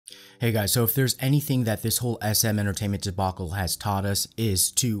Hey guys, so if there's anything that this whole SM Entertainment debacle has taught us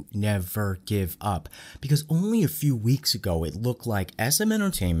is to never give up. Because only a few weeks ago it looked like SM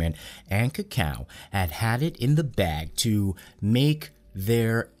Entertainment and Kakao had it in the bag to make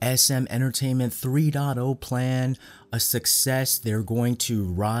their SM Entertainment 3.0 plan a success. They're going to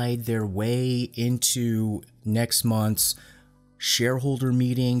ride their way into next month's shareholder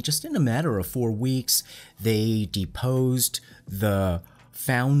meeting. Just in a matter of 4 weeks, they deposed the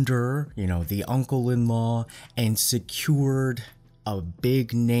founder, the uncle-in-law, and secured a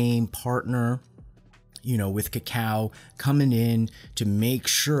big name partner, with Kakao coming in to make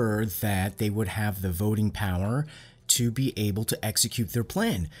sure that they would have the voting power to be able to execute their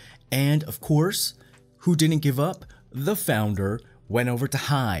plan. And of course, who didn't give up? The founder went over to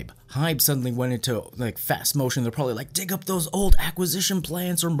Hybe. Hybe suddenly went into fast motion. They're probably like, dig up those old acquisition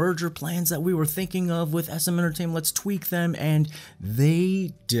plans or merger plans that we were thinking of with SM Entertainment. Let's tweak them. And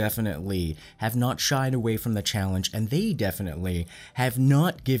they definitely have not shied away from the challenge. And they definitely have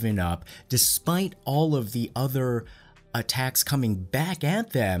not given up despite all of the other attacks coming back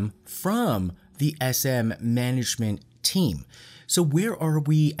at them from the SM management team. So where are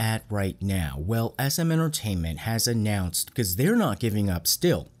we at right now? Well, SM Entertainment has announced, because they're not giving up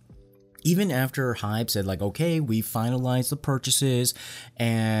still, even after Hybe said okay, we finalized the purchases,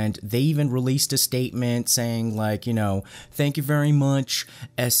 and they even released a statement saying thank you very much,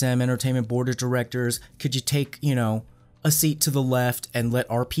 SM Entertainment Board of Directors. Could you take, a seat to the left and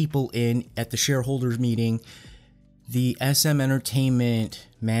let our people in at the shareholders meeting? The SM Entertainment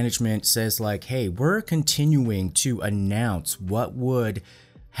management says hey, we're continuing to announce what would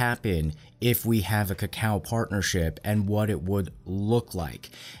happen if we have a Kakao partnership and what it would look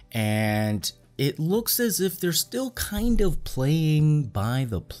like. And it looks as if they're still kind of playing by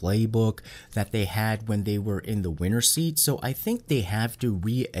the playbook that they had when they were in the winner seat. So I think they have to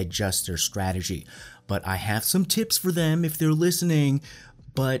readjust their strategy. But I have some tips for them if they're listening.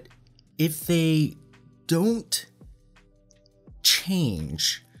 But if they don't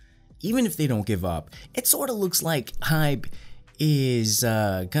change, even if they don't give up, it sort of looks like Hybe is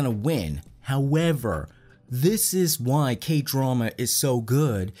gonna win. However, this is why K-drama is so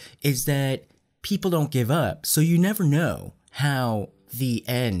good, is that people don't give up. So you never know how the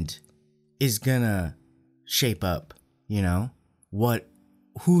end is gonna shape up,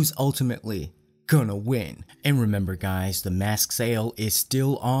 who's ultimately gonna win. And remember guys, the mask sale is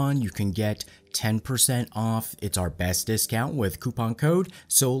still on. You can get 10% off. It's our best discount with coupon code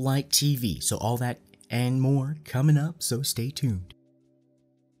Seoulite TV. So all that and more coming up, so stay tuned.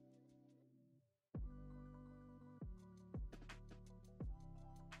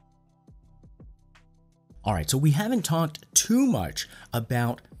 Alright, so we haven't talked too much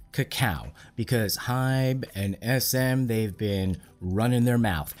about Kakao because Hybe and SM, they've been running their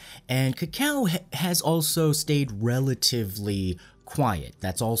mouth. And Kakao has also stayed relatively quiet.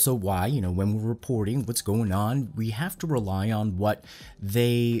 That's also why, when we're reporting what's going on, we have to rely on what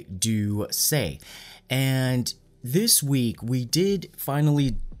they do say. And this week, we did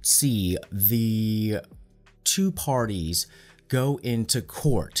finally see the two parties go into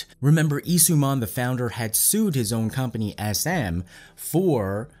court. Remember, Lee Soo-man, the founder, had sued his own company SM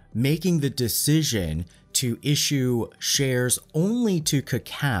for making the decision to issue shares only to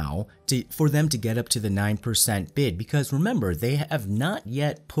Kakao for them to get up to the 9% bid, because remember, they have not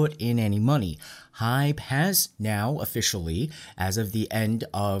yet put in any money. Hybe has now officially, as of the end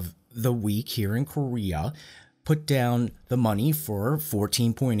of the week here in Korea, put down the money for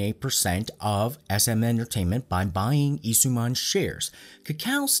 14.8% of SM Entertainment by buying Lee Soo-man's shares.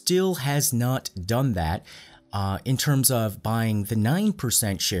 Kakao still has not done that in terms of buying the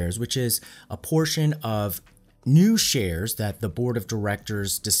 9% shares, which is a portion of new shares that the board of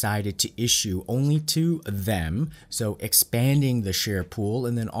directors decided to issue only to them, so expanding the share pool,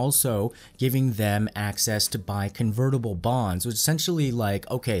 and then also giving them access to buy convertible bonds, which is essentially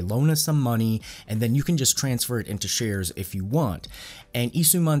okay, loan us some money and then you can just transfer it into shares if you want. And Lee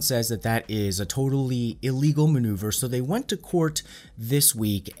Soo-man says that that is a totally illegal maneuver, so they went to court this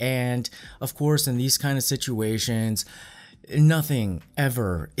week. And of course, in these kind of situations, nothing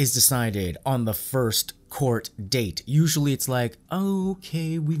ever is decided on the first court date. Usually it's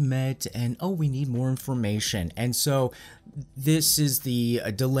okay, we met and we need more information. And so this is the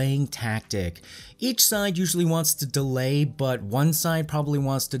delaying tactic. Each side usually wants to delay, but one side probably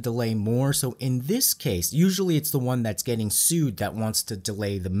wants to delay more. So in this case, usually it's the one that's getting sued that wants to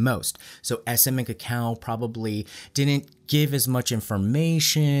delay the most. So SM and Kakao probably didn't give as much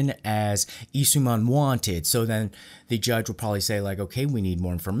information as Lee Soo-man wanted. So then the judge will probably say okay, we need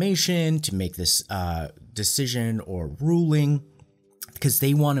more information to make this decision or ruling. because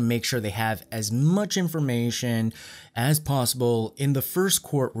they want to make sure they have as much information as possible in the first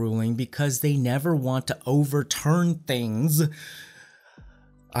court ruling, because they never want to overturn things.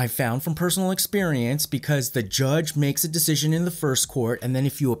 I found from personal experience, because the judge makes a decision in the first court, and then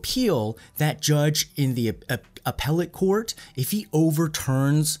if you appeal, that judge in the appellate court, if he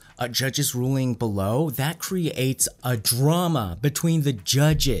overturns a judge's ruling below, that creates a drama between the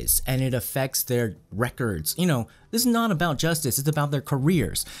judges, and it affects their records. You know, this is not about justice, it's about their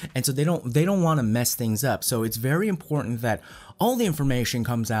careers. And so they don't want to mess things up. So it's very important that all the information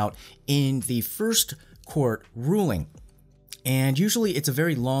comes out in the first court ruling. And usually it's a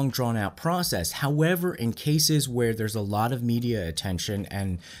very long, drawn-out process. However, in cases where there's a lot of media attention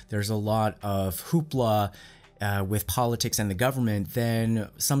and there's a lot of hoopla with politics and the government, then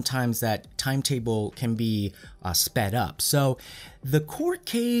sometimes that timetable can be sped up. So the court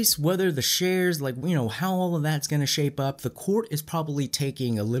case, whether the shares, like, you know, how all of that's going to shape up, the court is probably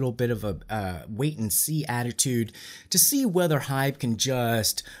taking a little bit of a wait-and-see attitude to see whether Hybe can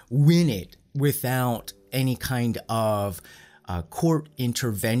just win it without any kind of court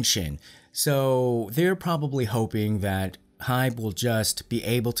intervention. So they're probably hoping that Hybe will just be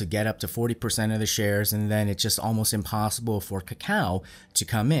able to get up to 40% of the shares, and then it's just almost impossible for Kakao to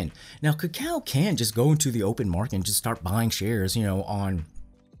come in. Now, Kakao can just go into the open market and just start buying shares, you know, on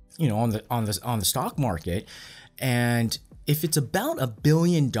the stock market, and if it's about $1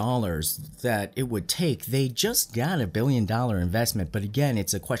 billion that it would take, they just got $1 billion investment. But again,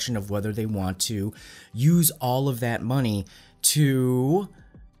 it's a question of whether they want to use all of that money to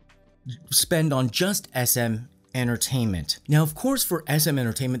spend on just SM Entertainment. Now, of course, for SM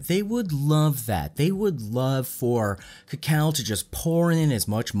Entertainment, they would love that. They would love for Kakao to just pour in as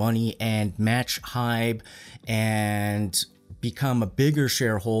much money and match Hybe and become a bigger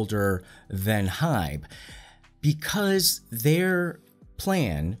shareholder than Hybe, because their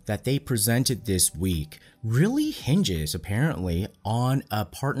plan that they presented this week really hinges, apparently, on a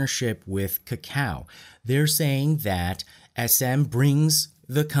partnership with Kakao. They're saying that SM brings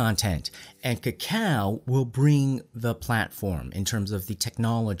the content and Kakao will bring the platform in terms of the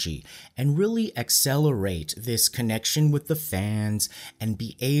technology, and really accelerate this connection with the fans and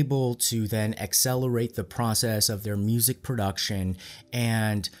be able to then accelerate the process of their music production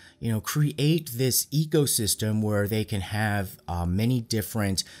and, you know, create this ecosystem where they can have many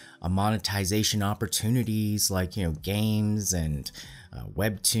different monetization opportunities, like, you know, games and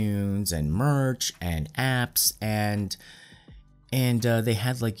webtoons and merch and apps, and they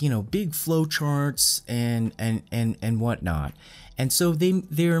had, like, you know, big flow charts and whatnot. And so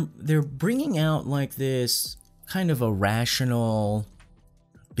they're bringing out like this kind of a rational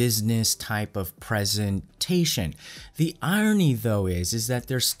business type of presentation. The irony, though, is that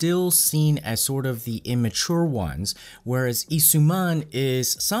they're still seen as sort of the immature ones, whereas Lee Soo-man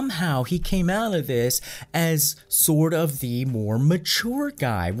is somehow, he came out of this as sort of the more mature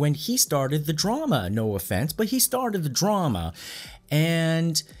guy when he started the drama. No offense, but he started the drama.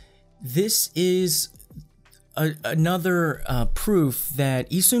 And this is another proof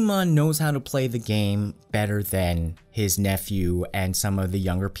that Lee Soo-man knows how to play the game better than his nephew and some of the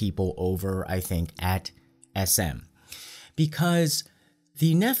younger people over, I think, at SM. Because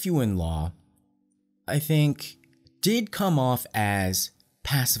the nephew-in-law, I think, did come off as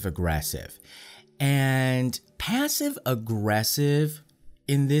passive-aggressive. And passive-aggressive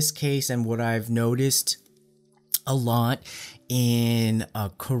in this case, and what I've noticed a lot in a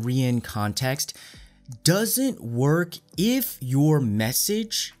Korean context, doesn't work if your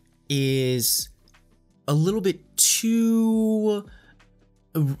message is a little bit too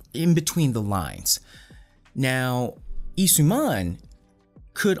in between the lines. Now, Lee Soo-man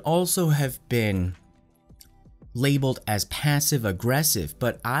could also have been labeled as passive-aggressive,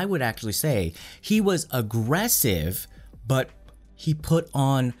 but I would actually say he was aggressive, but he put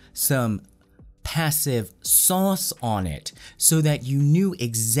on some passive sauce on it so that you knew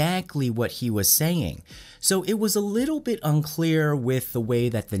exactly what he was saying. So it was a little bit unclear with the way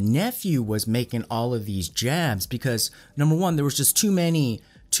that the nephew was making all of these jabs, because number one, there was just too many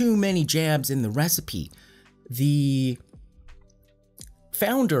jabs in the recipe. The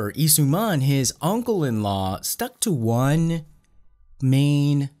founder, Lee Soo-man, his uncle-in-law, stuck to one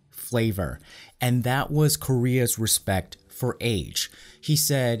main flavor, and that was Korea's respect for age. He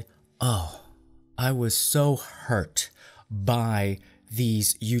said, "Oh, I was so hurt by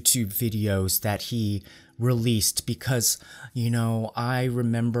these YouTube videos that he released because, you know, I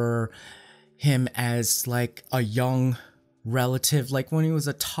remember him as like a young relative, like when he was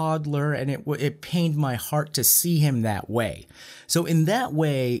a toddler, and it pained my heart to see him that way. So in that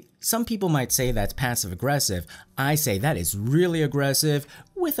way, some people might say that's passive aggressive. I say that is really aggressive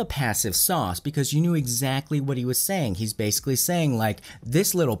with a passive sauce, because you knew exactly what he was saying. He's basically saying, like,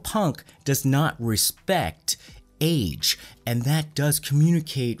 this little punk does not respect age, and that does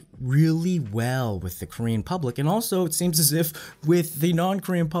communicate really well with the Korean public, and also it seems as if with the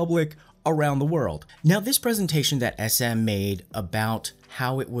non-Korean public around the world. Now, this presentation that SM made about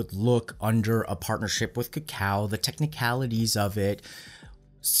how it would look under a partnership with Kakao, the technicalities of it,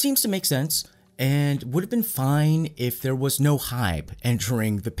 seems to make sense, and would have been fine if there was no Hybe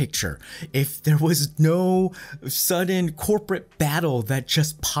entering the picture, if there was no sudden corporate battle that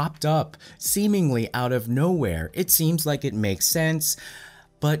just popped up seemingly out of nowhere. It seems like it makes sense,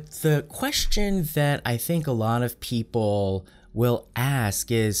 but the question that I think a lot of people will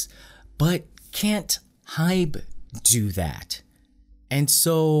ask is, but can't Hybe do that? And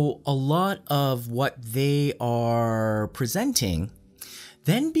so a lot of what they are presenting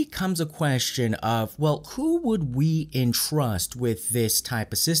then becomes a question of, well, who would we entrust with this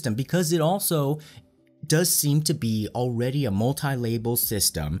type of system? Because it also does seem to be already a multi-label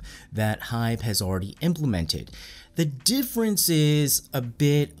system that Hybe has already implemented. The difference is a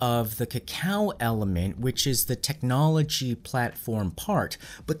bit of the Kakao element, which is the technology platform part,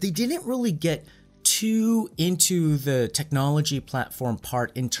 but they didn't really get too into the technology platform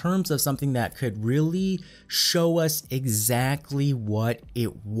part in terms of something that could really show us exactly what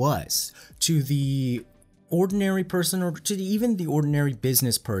it was to the ordinary person, or to even the ordinary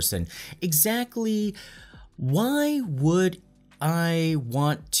business person. Exactly why would I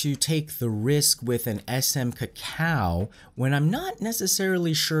want to take the risk with an SM Kakao when I'm not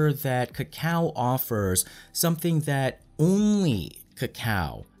necessarily sure that Kakao offers something that only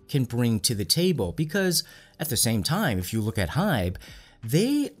Kakao can bring to the table? Because at the same time, if you look at Hybe,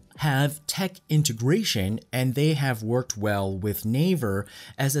 they have tech integration, and they have worked well with Naver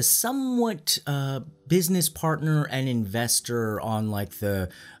as a somewhat business partner and investor on like the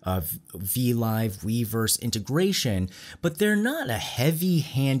VLive Weverse integration, but they're not a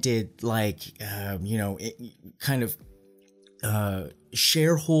heavy-handed like kind of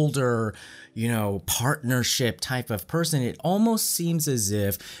shareholder, partnership type of person. It almost seems as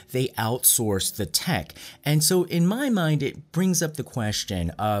if they outsource the tech. And so in my mind, it brings up the question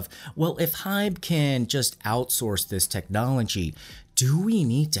of, well, if Hybe can just outsource this technology, do we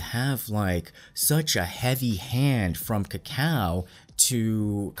need to have like such a heavy hand from Kakao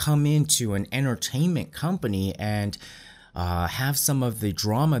to come into an entertainment company and have some of the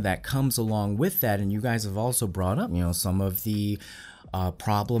drama that comes along with that? And you guys have also brought up, some of the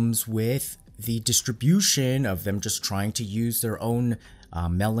problems with the distribution of them just trying to use their own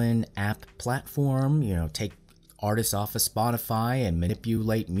Melon app platform, take artists off of Spotify and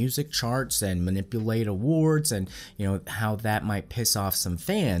manipulate music charts and manipulate awards, and how that might piss off some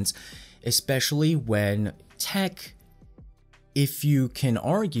fans, especially when tech, if you can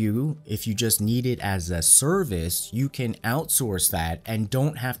argue, if you just need it as a service, you can outsource that and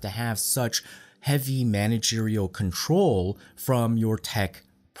don't have to have such heavy managerial control from your tech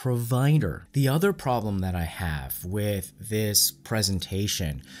provider. The other problem that I have with this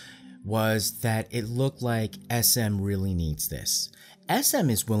presentation was that it looked like SM really needs this. SM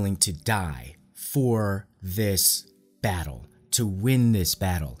is willing to die for this battle, to win this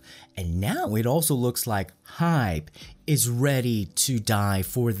battle. And now it also looks like Hybe is ready to die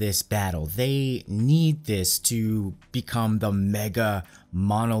for this battle. They need this to become the mega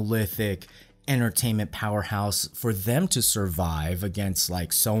monolithic entertainment powerhouse for them to survive against like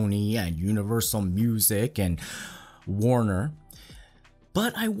Sony and Universal Music and Warner.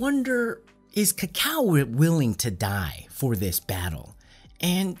 But I wonder, is Kakao willing to die for this battle?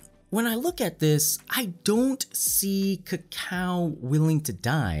 And when I look at this, I don't see Kakao willing to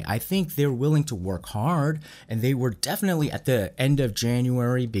die. I think they're willing to work hard, and they were definitely at the end of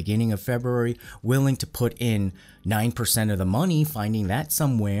January, beginning of February, willing to put in 9% of the money, finding that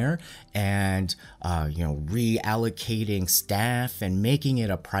somewhere, and reallocating staff and making it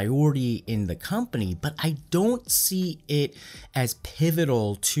a priority in the company. But I don't see it as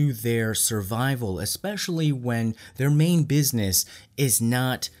pivotal to their survival, especially when their main business is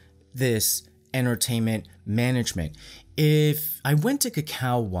not this entertainment management. If I went to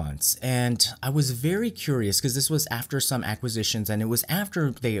Kakao once, and I was very curious because this was after some acquisitions, and it was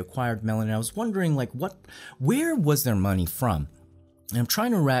after they acquired Melon, and I was wondering like where was their money from? And I'm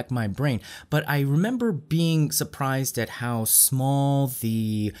trying to rack my brain, but I remember being surprised at how small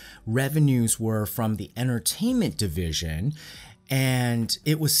the revenues were from the entertainment division, and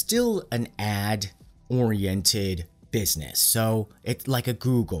it was still an ad-oriented business. So it's like a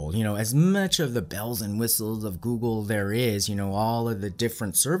Google, as much of the bells and whistles of Google there is, all of the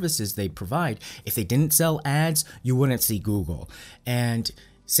different services they provide. If they didn't sell ads, you wouldn't see Google. And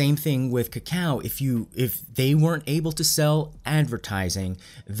same thing with Kakao. If they weren't able to sell advertising,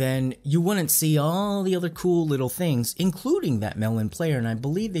 then you wouldn't see all the other cool little things, including that Melon player. And I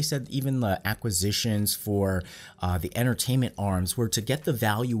believe they said even the acquisitions for the entertainment arms were to get the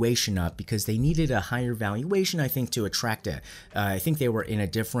valuation up, because they needed a higher valuation, I think, to attract I think they were in a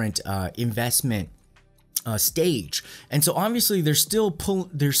different investment stage. And so obviously they're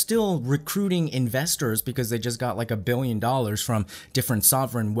still recruiting investors, because they just got like $1 billion from different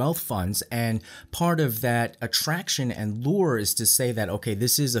sovereign wealth funds. And part of that attraction and lure is to say that, okay,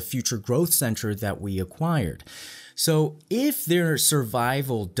 this is a future growth center that we acquired. So if their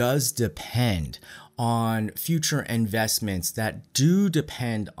survival does depend on future investments that do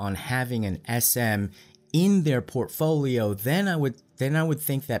depend on having an SM in their portfolio, then I would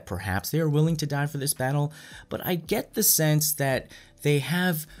think that perhaps they are willing to die for this battle. But I get the sense that they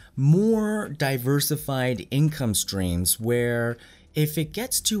have more diversified income streams, where if it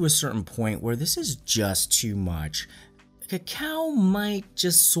gets to a certain point where this is just too much, Kakao might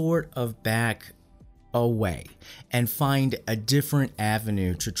just sort of back away and find a different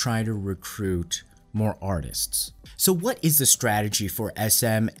avenue to try to recruit more artists. So what is the strategy for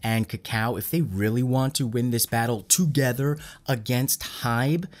SM and Kakao if they really want to win this battle together against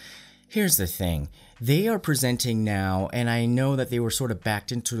Hybe? Here's the thing. They are presenting now, and I know that they were sort of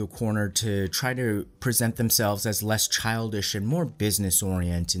backed into the corner to try to present themselves as less childish and more business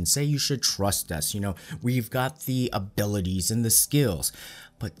oriented, and say you should trust us, we've got the abilities and the skills.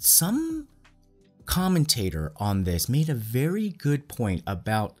 But some commentator on this made a very good point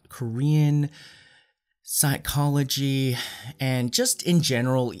about Korean psychology and just in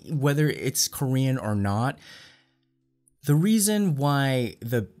general, whether it's Korean or not. The reason why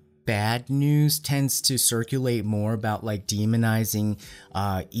the bad news tends to circulate more about like demonizing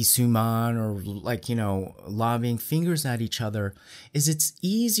Lee Soo-man, or like, lobbing fingers at each other, is it's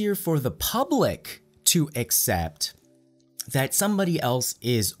easier for the public to accept that somebody else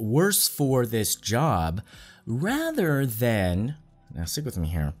is worse for this job, rather than, now stick with me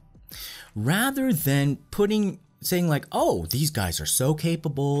here, rather than saying like, oh, these guys are so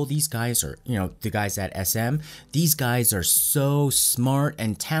capable, these guys are, the guys at SM, these guys are so smart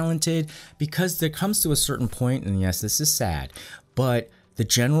and talented, because there comes to a certain point, and yes, this is sad, but the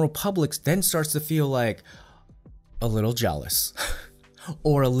general public then starts to feel like a little jealous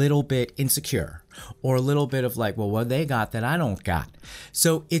or a little bit insecure, or a little bit of like, well, what they got that I don't got.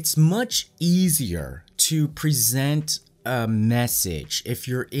 So it's much easier to present a message if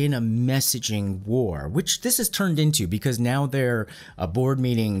you're in a messaging war, which this has turned into, because now they're board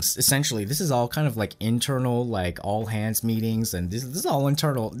meetings. Essentially, this is all kind of like internal, like all hands meetings, and this is all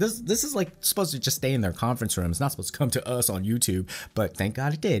internal. This is like supposed to just stay in their conference room. It's not supposed to come to us on YouTube, but thank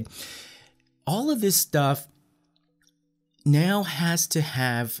God it did. All of this stuff now has to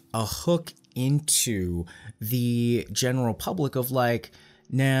have a hook into the general public of like,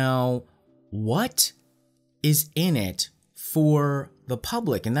 now what is in it for the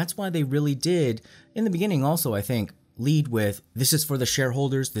public? And that's why they really did in the beginning also, I think, lead with, this is for the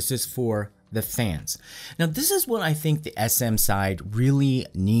shareholders, this is for the fans. Now this is what I think the SM side really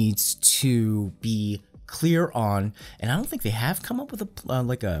needs to be clear on, and I don't think they have come up with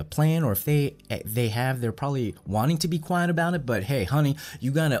a plan, or if they have, they're probably wanting to be quiet about it. But hey, honey,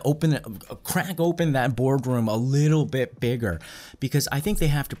 you gotta crack open that boardroom a little bit bigger, because I think they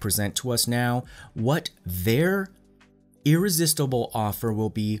have to present to us now what their irresistible offer will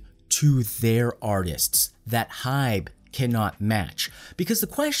be to their artists that Hybe cannot match. Because the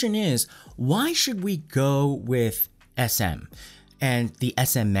question is, why should we go with SM and the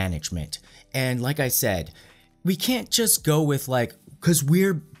SM management? And like I said, we can't just go with like, because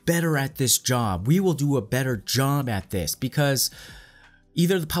we're better at this job, we will do a better job at this, because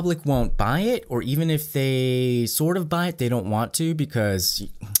either the public won't buy it, or even if they sort of buy it, they don't want to, because,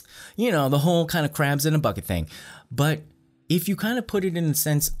 the whole kind of crabs in a bucket thing. But if you kind of put it in the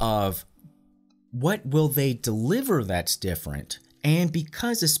sense of what will they deliver that's different, and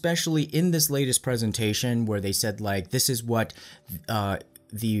because especially in this latest presentation where they said like, this is what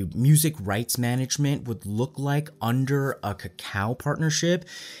the music rights management would look like under a Kakao partnership,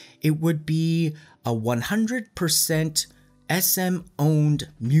 it would be a 100% SM-owned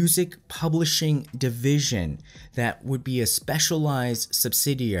music publishing division that would be a specialized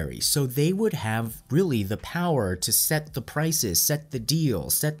subsidiary. So they would have really the power to set the prices, set the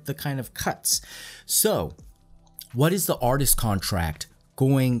deals, set the kind of cuts. So what is the artist contract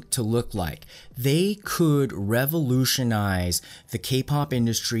going to look like? They could revolutionize the K-pop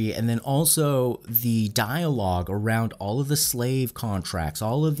industry, and then also the dialogue around all of the slave contracts,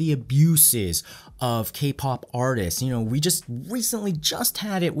 all of the abuses of K-pop artists. You know, we just recently just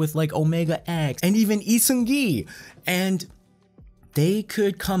had it with like Omega X and even Lee Soo-man, and they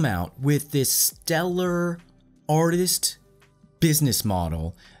could come out with this stellar artist business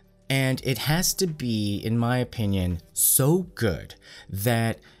model. And it has to be, in my opinion, so good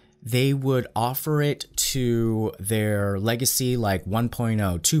that they would offer it to their legacy like 1.0,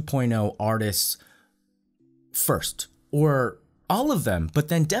 2.0 artists first, or all of them. But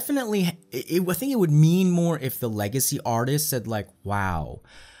then definitely, I think it would mean more if the legacy artists said like, wow,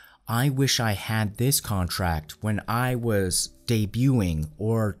 I wish I had this contract when I was debuting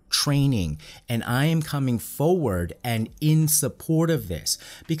or training, and I am coming forward and in support of this.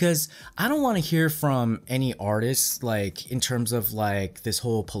 Because I don't want to hear from any artists like in terms of like this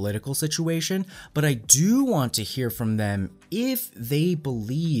whole political situation, but I do want to hear from them if they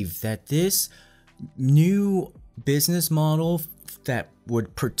believe that this new business model that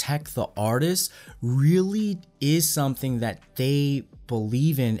would protect the artists really is something that they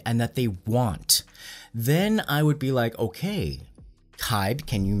believe in and that they want. Then I would be like, okay, Hybe,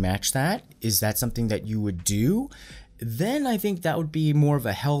 can you match that? Is that something that you would do? Then I think that would be more of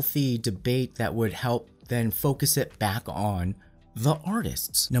a healthy debate that would help then focus it back on the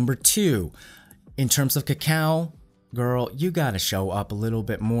artists. Number 2, in terms of Kakao, girl, you gotta show up a little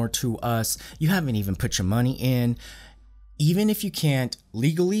bit more to us. You haven't even put your money in. Even if you can't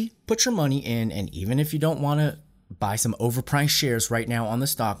legally put your money in, and even if you don't want to buy some overpriced shares right now on the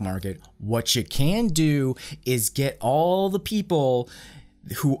stock market, what you can do is get all the people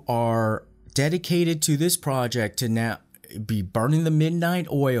who are dedicated to this project to now be burning the midnight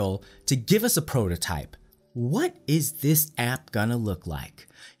oil to give us a prototype. What is this app gonna look like?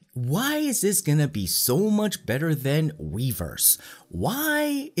 Why is this gonna be so much better than Weverse?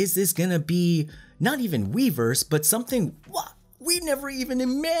 Why is this gonna be not even Weverse, but something we never even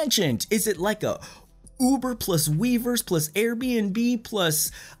imagined? Is it like a Uber plus Weverse plus Airbnb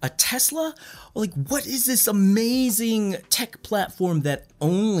plus a Tesla? Like, what is this amazing tech platform that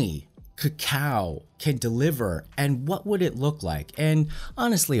only Kakao can deliver, and what would it look like? And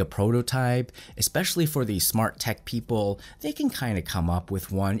honestly, a prototype, especially for these smart tech people, they can kind of come up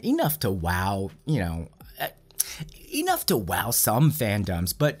with one enough to wow, enough to wow some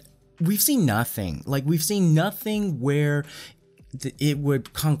fandoms, but we've seen nothing. Like, we've seen nothing where it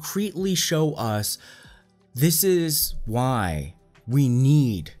would concretely show us this is why we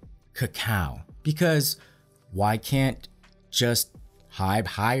need Kakao. Because why can't just Hybe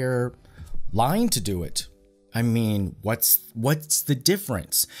hire Line to do it? I mean, what's the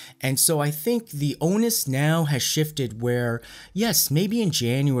difference? And so I think the onus now has shifted where, yes, maybe in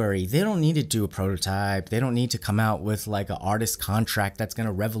January, they don't need to do a prototype. They don't need to come out with like an artist contract that's going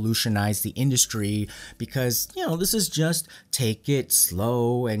to revolutionize the industry, because, this is just take it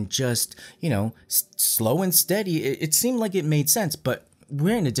slow and just, slow and steady. It seemed like it made sense, but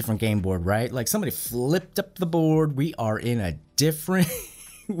we're in a different game board, right? Like, somebody flipped up the board. We are in a different...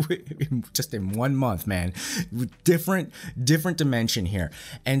 just in 1 month, man, different dimension here.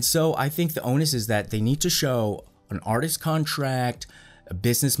 And so I think the onus is that they need to show an artist contract, a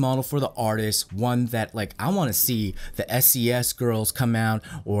business model for the artist, one that, like, I want to see the SES girls come out,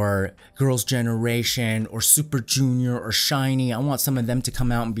 or Girls' Generation, or Super Junior, or Shiny. I want some of them to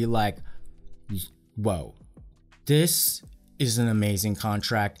come out and be like, whoa, this is an amazing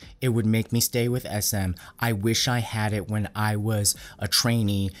contract. It would make me stay with SM. I wish I had it when I was a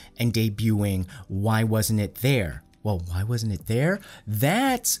trainee and debuting. Why wasn't it there? Well, why wasn't it there?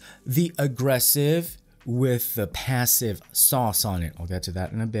 That's the aggressive with the passive sauce on it. I'll get to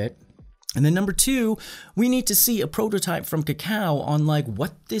that in a bit. And then number 2, we need to see a prototype from Kakao on like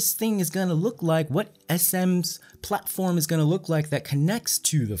what this thing is going to look like, what SM's platform is going to look like that connects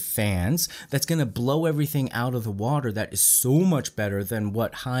to the fans, that's going to blow everything out of the water, that is so much better than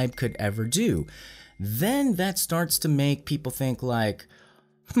what Hybe could ever do. Then that starts to make people think like,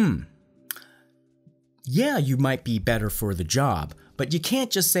 yeah, you might be better for the job, but you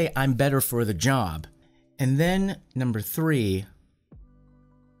can't just say I'm better for the job. And then number 3,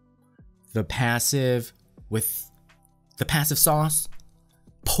 the passive with the passive sauce.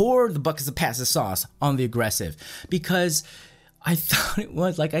 Pour the buckets of passive sauce on the aggressive, because I thought it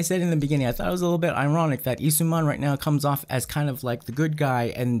was, like I said in the beginning, I thought it was a little bit ironic that Lee Soo-man right now comes off as kind of like the good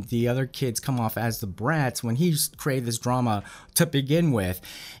guy and the other kids come off as the brats when he's created this drama to begin with.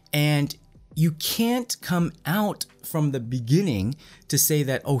 And you can't come out from the beginning to say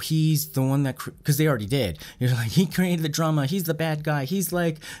that, oh, he's the one that, because they already did. You're like, he created the drama. He's the bad guy. He's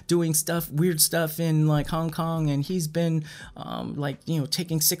like doing stuff, weird stuff in like Hong Kong. And he's been like, you know,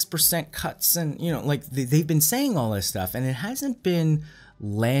 taking 6% cuts and, you know, like they've been saying all this stuff and it hasn't been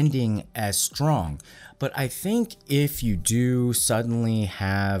landing as strong. But I think if you do suddenly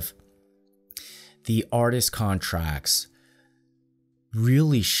have the artist contracts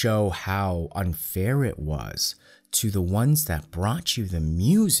really show how unfair it was to the ones that brought you the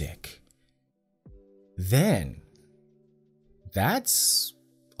music, then that's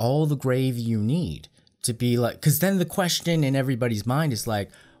all the gravy you need to be like, because then the question in everybody's mind is like,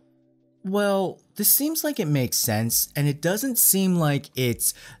 well, this seems like it makes sense, and it doesn't seem like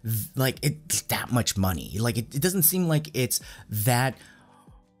it's that much money. Like it doesn't seem like it's that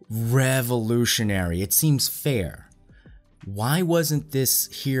revolutionary. It seems fair. Why wasn't this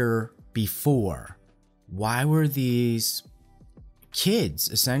here before? Why were these kids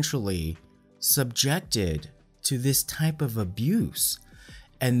essentially subjected to this type of abuse?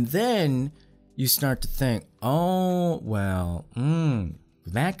 And then you start to think, oh, well,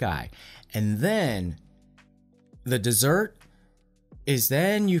 that guy. And then the dessert is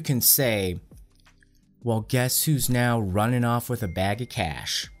then you can say, well, guess who's now running off with a bag of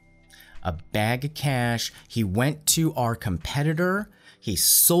cash? A bag of cash. He went to our competitor. He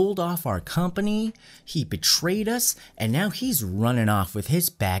sold off our company. He betrayed us. And now he's running off with his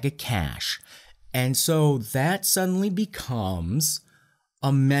bag of cash. And so that suddenly becomes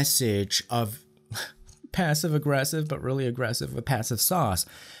a message of passive aggressive, but really aggressive with passive sauce,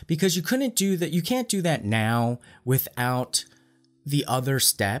 because you couldn't do that. You can't do that now without the other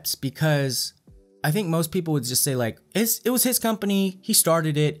steps, because I think most people would just say like, it was his company. He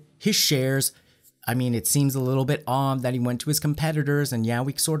started it, his shares. I mean, it seems a little bit odd that he went to his competitors, and yeah,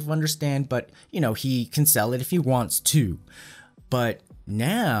 we sort of understand, but you know, he can sell it if he wants to. But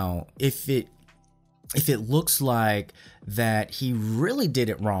now if it looks like that he really did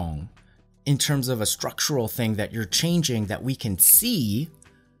it wrong in terms of a structural thing that you're changing that we can see,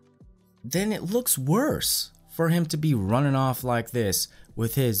 then it looks worse for him to be running off like this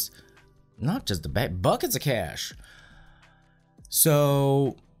with his, not just the buckets of cash.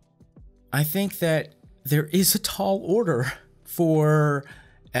 So I think that there is a tall order for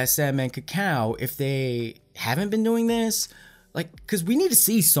SM and Kakao if they haven't been doing this. Like, because we need to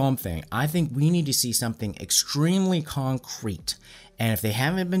see something. I think we need to see something extremely concrete. And if they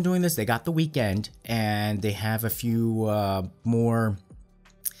haven't been doing this, they got the weekend and they have a few more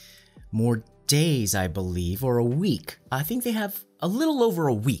days, I believe, or a week. I think they have a little over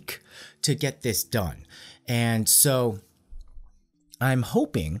a week to get this done. And so I'm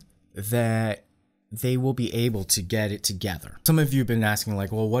hoping that they will be able to get it together. Some of you have been asking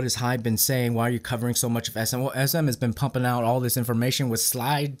like, well, what has Hybe been saying? Why are you covering so much of SM? Well, SM has been pumping out all this information with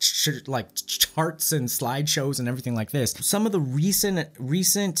charts and slideshows and everything like this. Some of the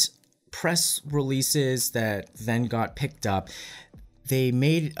recent press releases that then got picked up, they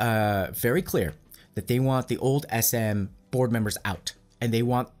made very clear that they want the old SM board members out and they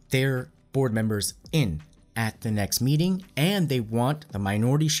want their board members in at the next meeting, and they want the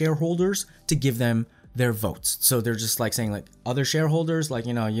minority shareholders to give them their votes. So they're just like saying like, other shareholders, like,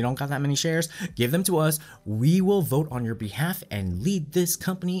 you know, you don't got that many shares, give them to us. We will vote on your behalf and lead this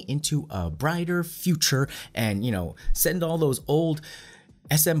company into a brighter future, and, you know, send all those old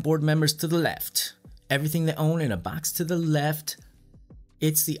SM board members to the left. Everything they own in a box to the left.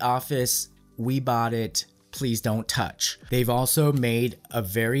 It's the office. We bought it. Please don't touch. They've also made a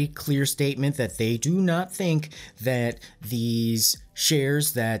very clear statement that they do not think that these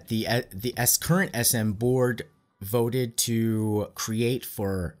shares that the current SM board voted to create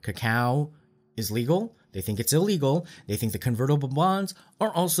for Kakao is legal. They think it's illegal. They think the convertible bonds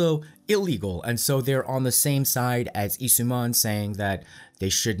are also illegal. And so they're on the same side as Lee Soo-man, saying that they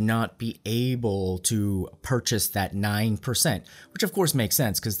should not be able to purchase that 9%, which of course makes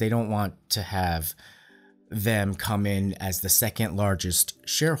sense because they don't want to have them come in as the second largest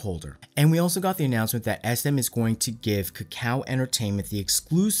shareholder. And we also got the announcement that SM is going to give Kakao Entertainment the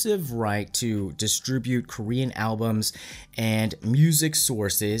exclusive right to distribute Korean albums and music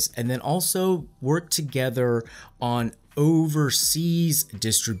sources, and then also work together on overseas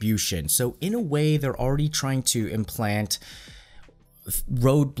distribution. So in a way, they're already trying to implant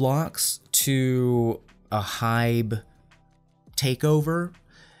roadblocks to a Hybe takeover.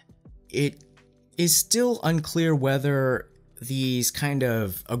 It is still unclear whether these kind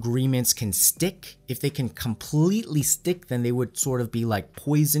of agreements can stick. If they can completely stick, then they would sort of be like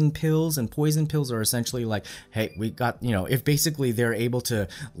poison pills, and poison pills are essentially like, hey, we got, if basically they're able to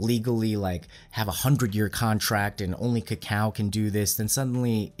legally like have a 100-year contract and only Kakao can do this, then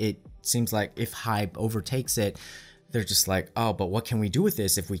suddenly it seems like if Hybe overtakes it, they're just like, oh, but what can we do with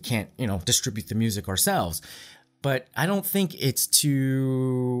this if we can't, distribute the music ourselves? But I don't think it's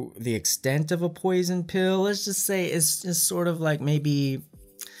to the extent of a poison pill. Let's just say it's just sort of like maybe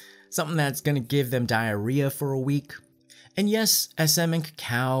something that's going to give them diarrhea for a week. And yes, SM and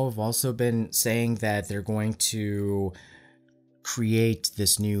Kakao have also been saying that they're going to create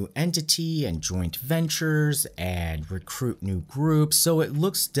this new entity and joint ventures and recruit new groups. So it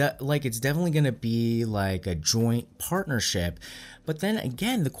looks like it's definitely going to be like a joint partnership. But then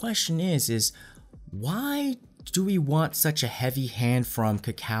again, the question is why do we want such a heavy hand from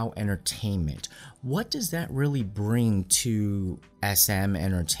Kakao Entertainment? What does that really bring to SM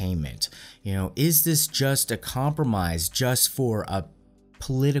Entertainment? Is this just a compromise just for a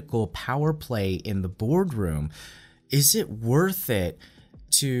political power play in the boardroom? Is it worth it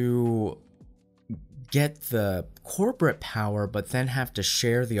to get the corporate power but then have to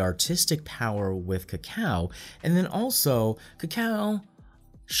share the artistic power with Kakao? And then also, Kakao,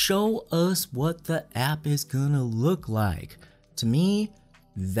 show us what the app is gonna look like. To me,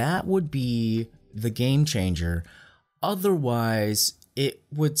 that would be the game changer. Otherwise, it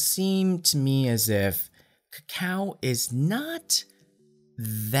would seem to me as if Kakao is not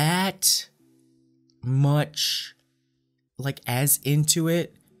that much like as into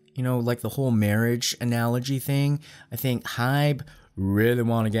it, like the whole marriage analogy thing. I think Hybe really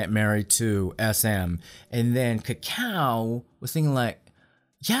want to get married to SM, and then Kakao was thinking like,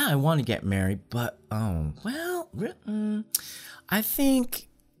 yeah, I want to get married, but I think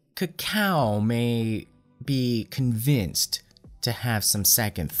Kakao may be convinced to have some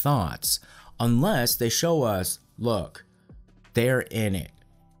second thoughts unless they show us, look, they're in it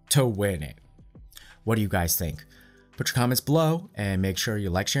to win it. What do you guys think? Put your comments below and make sure you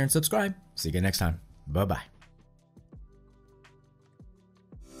like, share, and subscribe. See you again next time. Bye-bye.